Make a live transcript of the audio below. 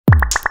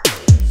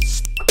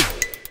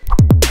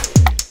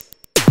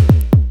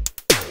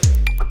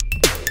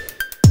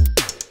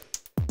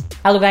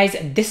Hello guys,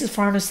 this is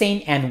Farhan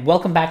Hussein and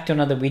welcome back to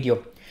another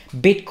video.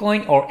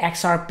 Bitcoin or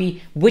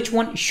XRP, which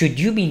one should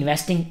you be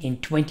investing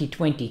in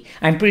 2020?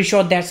 I'm pretty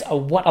sure that's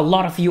what a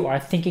lot of you are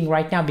thinking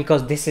right now,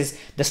 because this is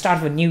the start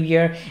of a new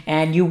year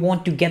and you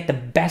want to get the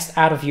best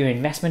out of your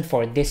investment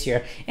for this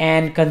year.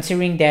 And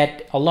considering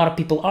that a lot of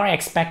people are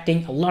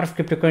expecting a lot of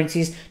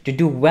cryptocurrencies to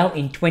do well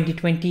in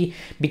 2020,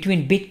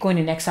 between Bitcoin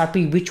and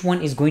XRP, which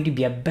one is going to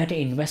be a better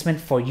investment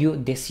for you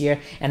this year?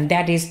 And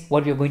that is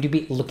what we're going to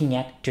be looking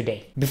at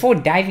today. Before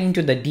diving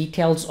into the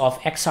details of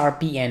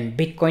XRP and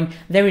Bitcoin,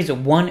 there is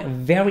one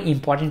very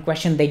important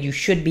question that you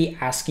should be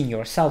asking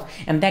yourself,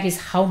 and that is,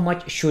 how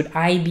much should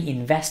I be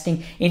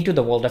investing into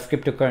the world of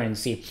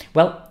cryptocurrency?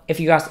 Well, if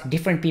you ask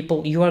different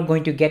people, you are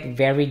going to get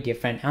very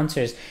different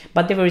answers,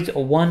 but there is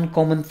one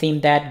common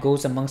theme that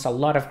goes amongst a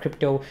lot of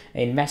crypto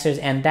investors,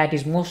 and that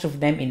is most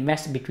of them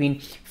invest between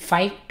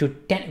 5 to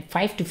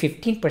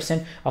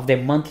 15% of their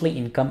monthly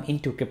income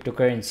into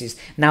cryptocurrencies.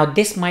 Now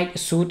this might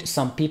suit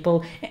some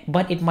people,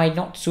 but it might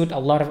not suit a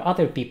lot of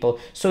other people,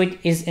 so it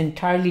is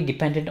entirely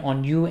dependent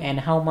on you and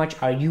how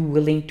much are you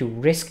willing to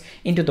risk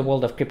into the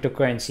world of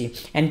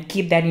cryptocurrency. And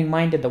keep that in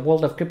mind, that the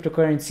world of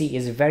cryptocurrency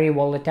is very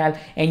volatile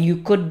and you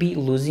could be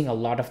losing a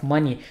lot of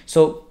money,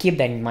 so keep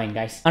that in mind,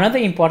 guys. Another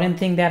important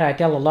thing that I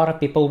tell a lot of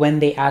people when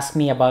they ask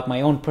me about my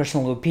own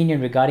personal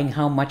opinion regarding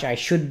how much I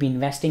should be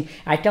investing,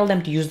 I tell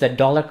them to use the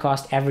dollar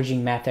cost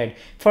averaging method.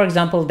 For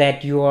example,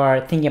 that you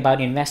are thinking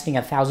about investing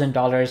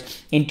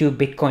 $1,000 into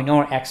Bitcoin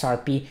or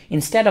XRP,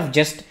 instead of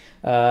just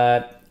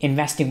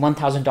investing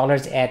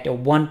 $1,000 at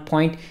one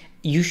point,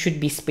 you should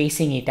be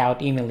spacing it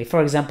out evenly.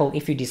 For example,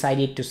 if you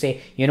decided to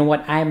say, you know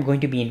what, I am going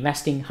to be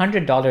investing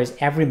 $100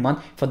 every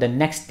month for the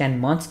next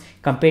 10 months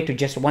compared to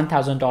just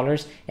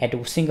 $1,000 at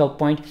a single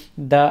point,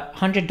 the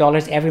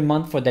 $100 every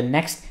month for the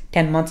next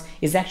 10 months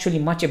is actually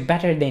much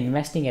better than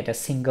investing at a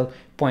single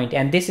point.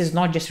 And this is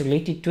not just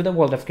related to the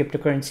world of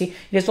cryptocurrency,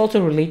 it is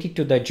also related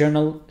to the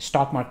general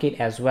stock market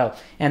as well.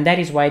 And that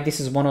is why this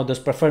is one of those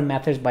preferred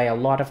methods by a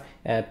lot of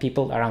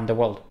people around the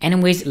world.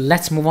 Anyways,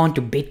 let's move on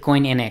to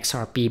Bitcoin and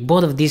XRP.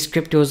 Both of these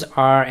cryptos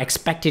are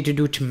expected to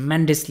do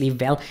tremendously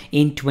well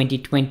in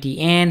 2020,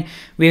 and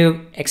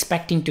we're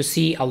expecting to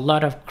see a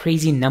lot of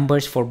crazy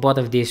numbers for both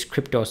of these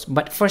cryptos.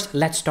 But first,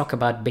 let's talk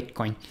about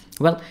Bitcoin.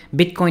 Well,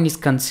 Bitcoin is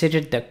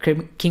considered the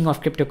king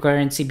of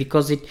cryptocurrency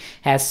because it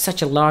has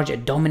such a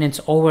large dominance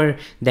over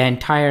the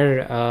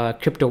entire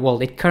crypto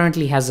world. It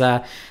currently has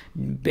a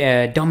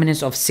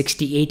dominance of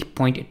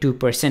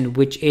 68.2%,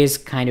 which is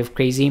kind of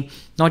crazy.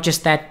 Not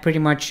just that, pretty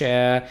much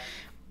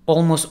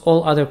almost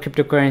all other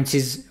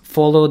cryptocurrencies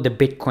follow the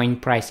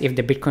Bitcoin price. If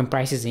the Bitcoin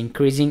price is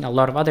increasing, a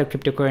lot of other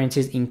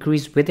cryptocurrencies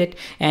increase with it,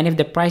 and if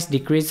the price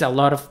decreases, a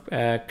lot of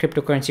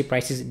cryptocurrency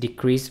prices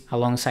decrease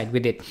alongside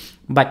with it.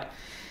 But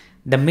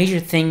the major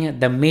thing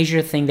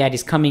that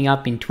is coming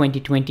up in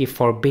 2020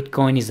 for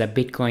Bitcoin is a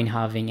Bitcoin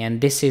halving,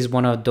 and this is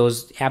one of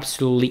those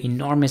absolutely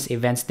enormous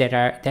events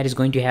that is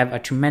going to have a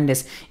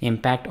tremendous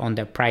impact on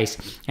the price,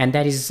 and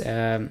that is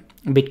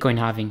Bitcoin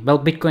halving. Well,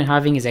 Bitcoin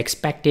halving is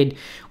expected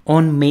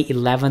on May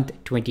 11th,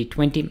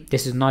 2020.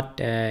 This is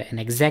not an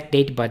exact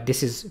date, but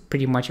this is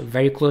pretty much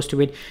very close to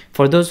it.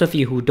 For those of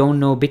you who don't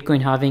know,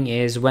 Bitcoin halving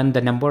is when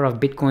the number of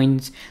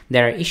Bitcoins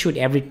that are issued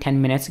every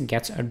 10 minutes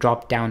gets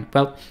dropped down.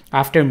 Well,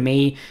 after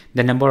May,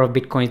 the number of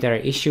Bitcoins that are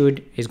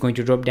issued is going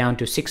to drop down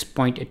to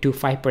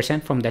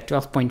 6.25% from the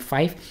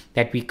 12.5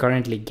 that we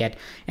currently get.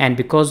 And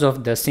because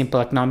of the simple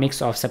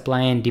economics of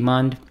supply and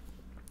demand,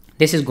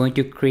 this is going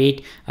to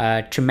create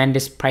a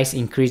tremendous price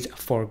increase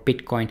for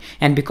Bitcoin.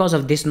 And because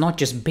of this, not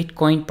just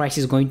Bitcoin price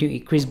is going to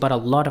increase, but a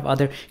lot of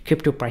other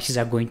crypto prices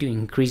are going to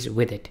increase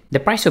with it. The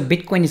price of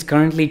Bitcoin is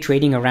currently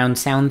trading around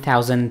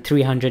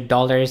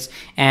 $7,300.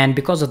 And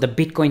because of the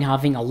Bitcoin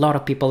halving, a lot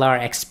of people are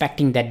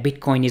expecting that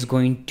Bitcoin is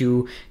going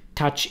to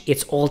touch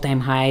its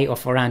all-time high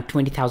of around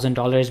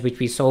 $20,000, which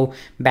we saw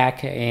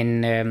back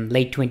in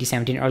late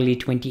 2017, early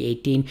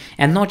 2018.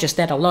 And not just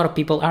that, a lot of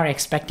people are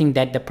expecting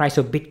that the price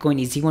of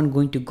Bitcoin is even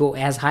going to go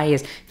as high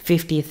as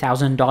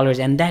 $50,000,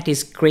 and that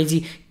is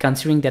crazy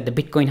considering that the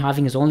Bitcoin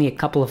halving is only a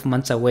couple of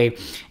months away.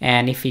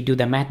 And if we do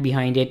the math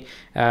behind it,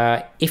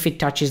 if it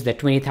touches the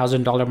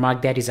 $20,000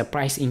 mark, that is a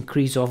price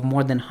increase of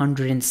more than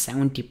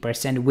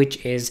 170%,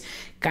 which is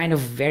kind of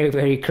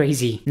very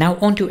crazy. Now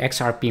on to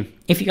XRP.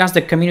 If you ask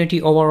the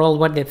community overall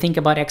what they think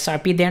about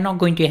XRP, they're not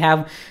going to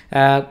have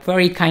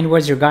very kind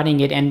words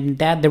regarding it, and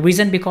that the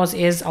reason because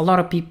is a lot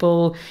of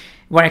people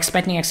were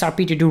expecting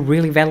XRP to do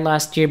really well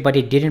last year, but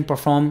it didn't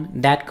perform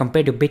that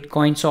compared to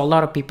Bitcoin. So a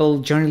lot of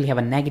people generally have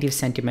a negative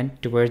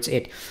sentiment towards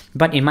it.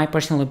 But in my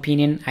personal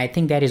opinion, I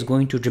think that is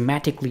going to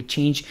dramatically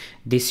change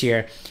this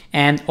year.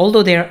 And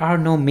although there are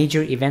no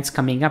major events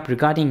coming up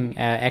regarding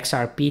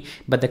XRP,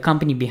 but the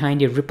company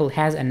behind it, Ripple,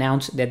 has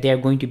announced that they're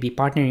going to be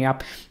partnering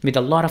up with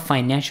a lot of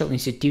financial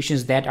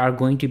institutions that are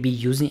going to be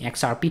using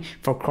XRP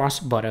for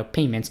cross-border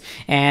payments.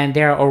 And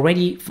there are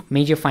already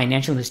major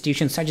financial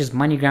institutions such as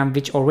MoneyGram,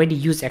 which already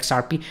use XRP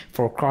XRP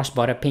for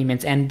cross-border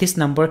payments, and this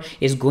number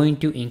is going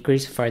to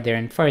increase further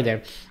and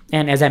further.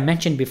 And as I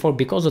mentioned before,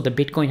 because of the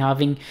Bitcoin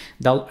halving,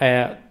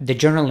 the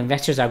general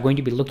investors are going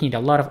to be looking at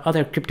a lot of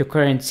other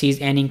cryptocurrencies,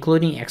 and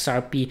including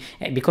XRP.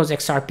 Because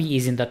XRP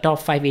is in the top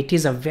 5, it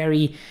is a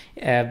very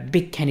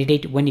big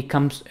candidate when it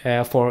comes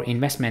for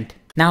investment.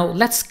 Now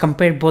let's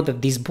compare both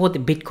of these, both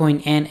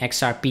Bitcoin and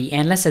XRP,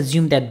 and let's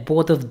assume that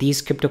both of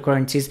these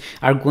cryptocurrencies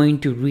are going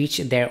to reach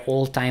their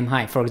all-time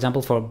high. For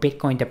example, for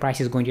Bitcoin, the price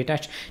is going to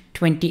touch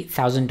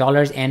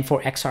 $20,000, and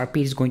for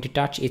XRP is going to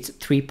touch its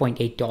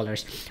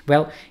 $3.8.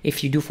 Well,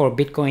 if you do for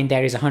Bitcoin,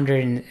 there is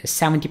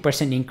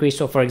 170% increase.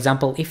 So for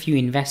example, if you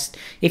invest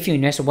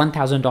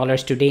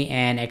 $1,000 today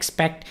and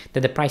expect that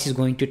the price is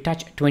going to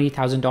touch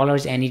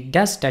 $20,000, and it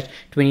does touch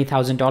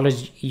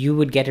 $20,000, you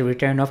would get a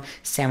return of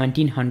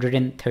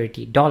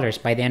 $1,730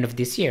 by the end of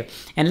this year.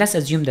 And let's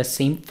assume the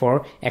same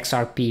for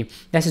XRP.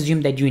 Let's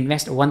assume that you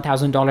invest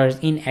 $1,000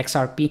 in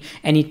XRP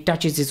and it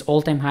touches its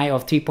all-time high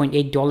of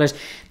 $3.8.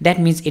 That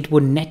means it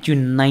would net you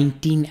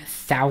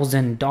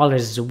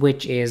 $19,000,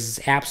 which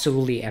is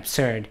absolutely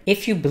absurd.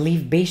 If you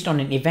believe based on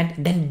an event,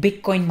 then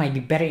Bitcoin might be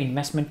better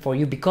investment for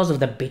you because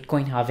of the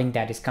Bitcoin halving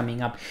that is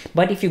coming up.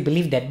 But if you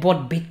believe that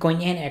both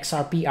Bitcoin and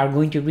XRP are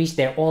going to reach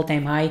their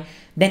all-time high,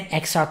 then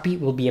XRP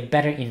will be a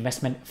better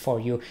investment for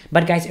you.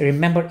 But guys,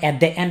 remember,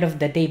 at the end of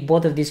the day,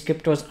 both of these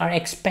cryptos are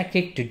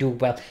expected to do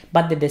well.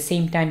 But at the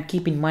same time,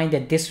 keep in mind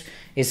that this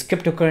is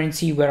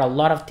cryptocurrency where a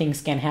lot of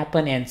things can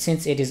happen, and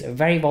since it is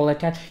very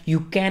volatile,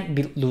 you can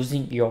be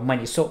losing your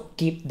money. So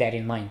keep that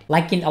in mind.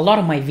 Like in a lot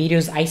of my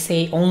videos, I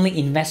say only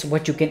invest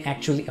what you can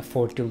actually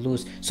afford to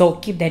lose. So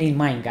keep that in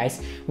mind,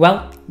 guys.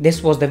 Well,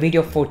 this was the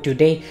video for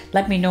today.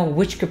 Let me know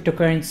which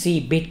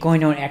cryptocurrency,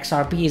 Bitcoin or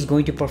XRP, is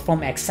going to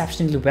perform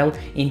exceptionally well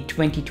in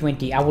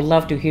 2020. I would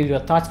love to hear your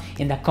thoughts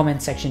in the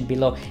comment section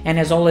below. And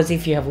as always,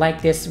 if you have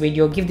liked this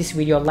video, give this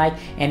video a like,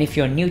 and if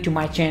you're new to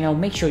my channel,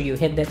 make sure you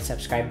hit that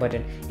subscribe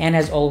button. And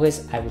as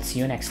always, I will see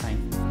you next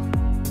time.